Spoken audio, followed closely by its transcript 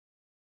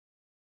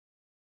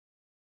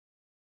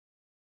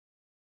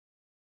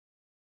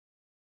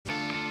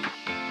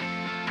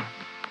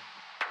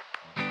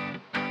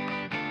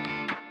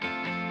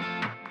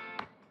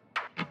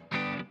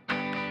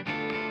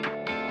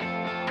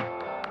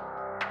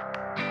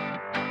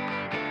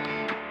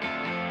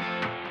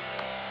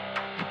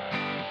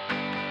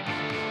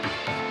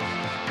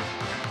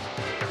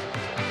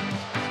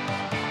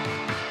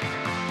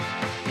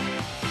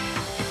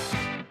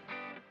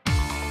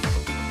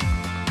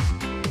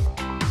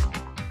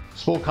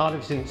Sport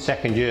Cardiff is in its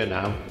second year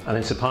now, and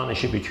it's a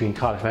partnership between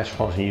Cardiff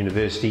Metropolitan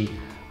University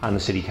and the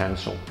City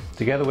Council.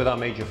 Together with our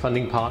major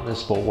funding partner,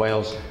 Sport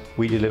Wales,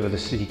 we deliver the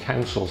City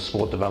Council's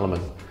sport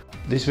development.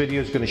 This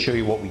video is going to show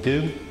you what we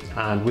do,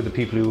 and with the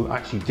people who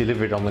actually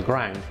deliver it on the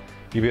ground,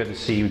 you'll be able to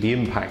see the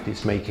impact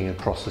it's making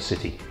across the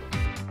city.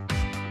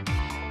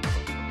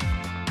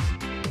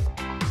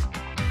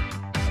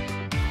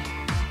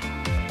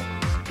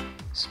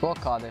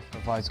 Sport Cardiff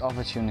provides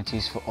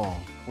opportunities for all,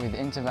 with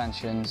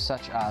interventions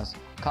such as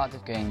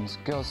Cardiff Games,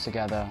 Girls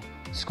Together,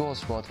 School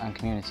Sport and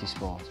Community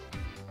Sport.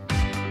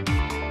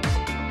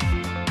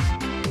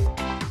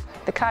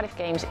 The Cardiff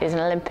Games is an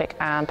Olympic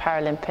and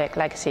Paralympic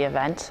legacy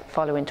event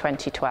following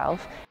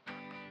 2012.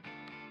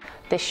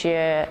 This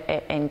year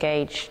it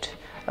engaged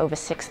over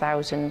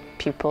 6,000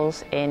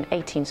 pupils in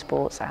 18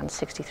 sports and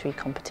 63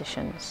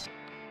 competitions.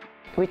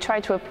 We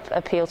tried to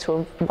appeal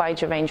to a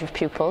wider range of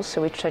pupils,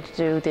 so we tried to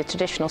do the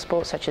traditional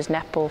sports such as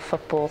netball,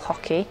 football,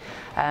 hockey,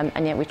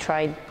 and yet we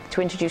tried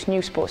to introduce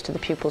new sports to the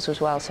pupils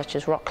as well, such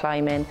as rock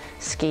climbing,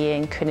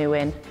 skiing,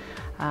 canoeing,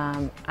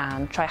 and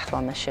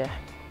triathlon this year.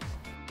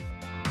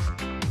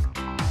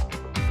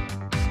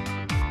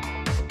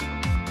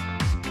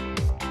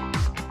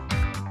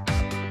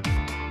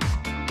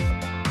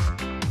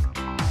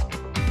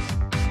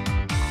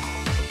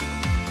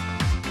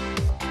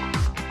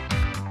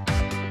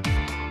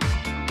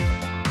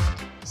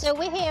 So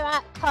we're here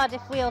at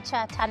Cardiff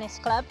Wheelchair Tennis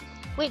Club,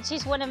 which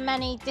is one of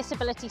many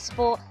disability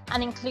sport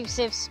and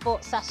inclusive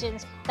sport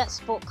sessions that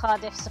Sport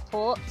Cardiff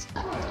supports.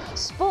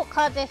 Sport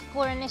Cardiff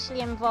were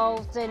initially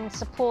involved in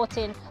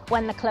supporting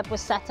when the club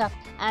was set up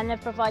and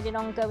have provided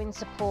ongoing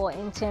support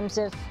in terms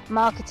of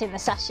marketing the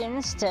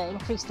sessions to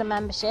increase the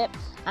membership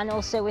and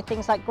also with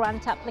things like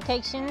grant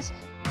applications.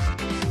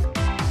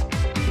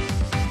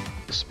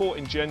 Sport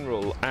in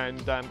general,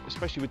 and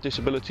especially with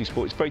disability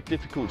sport, it's very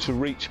difficult to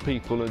reach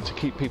people and to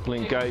keep people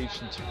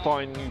engaged and to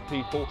find new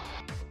people.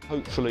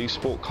 Hopefully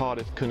Sport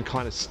Cardiff can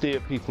kind of steer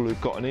people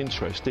who've got an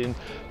interest in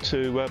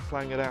to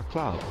playing at our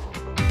club.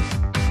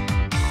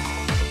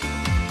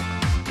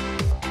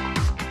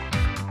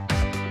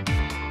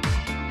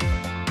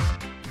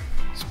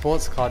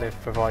 Sports Cardiff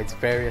provides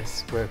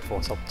various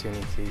workforce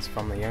opportunities,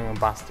 from the Young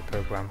Ambassador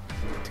programme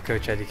to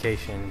coach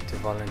education to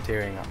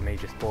volunteering at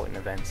major sporting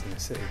events in the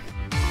city.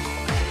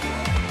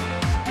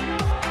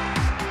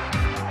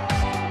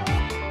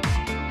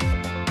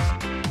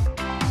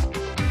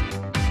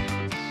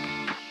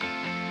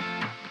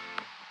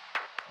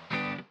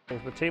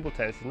 But table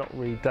tennis is not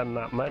really done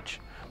that much,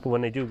 but when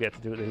they do get to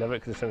do it, they love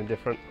it because it's something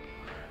different,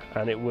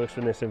 and it works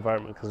in this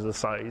environment because of the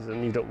size,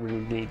 and you don't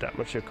really need that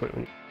much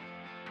equipment.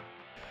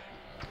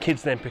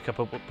 Kids then pick up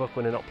a book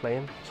when they're not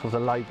playing, so the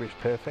library's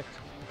perfect.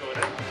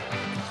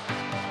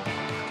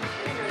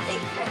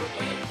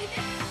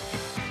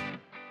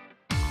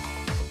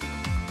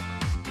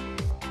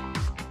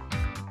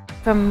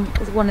 From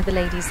one of the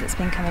ladies that's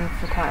been coming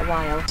for quite a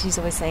while, she's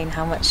always saying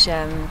how much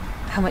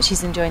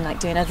she's enjoying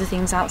doing other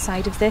things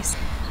outside of this,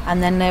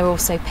 and then they're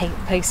also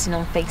posting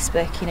on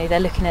Facebook. You know,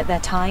 they're looking at their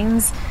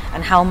times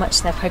and how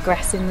much they're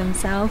progressing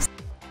themselves.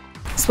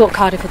 Sport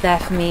Cardiff are there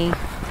for me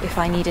if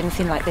I need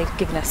anything. Like, they've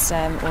given us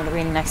all the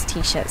really nice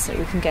t-shirts that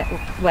we can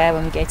wear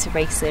when we go to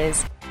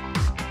races.